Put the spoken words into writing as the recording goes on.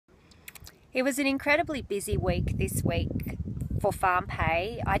It was an incredibly busy week this week for farm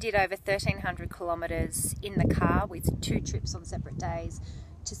pay. I did over 1,300 kilometres in the car with 2 trips on separate days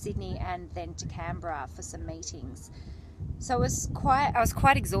to Sydney and then to Canberra for some meetings. So I was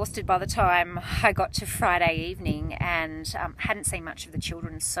quite exhausted by the time I got to Friday evening and hadn't seen much of the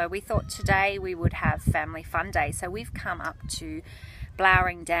children. So we thought today we would have family fun day. So we've come up to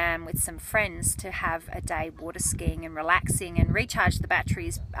Blowering Dam with some friends to have a day water skiing and relaxing and recharge the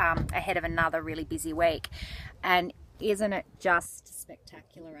batteries ahead of another really busy week. And isn't it just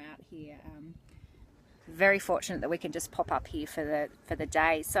spectacular out here? Very fortunate that we can just pop up here for the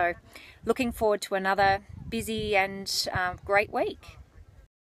day. So looking forward to another busy and great week.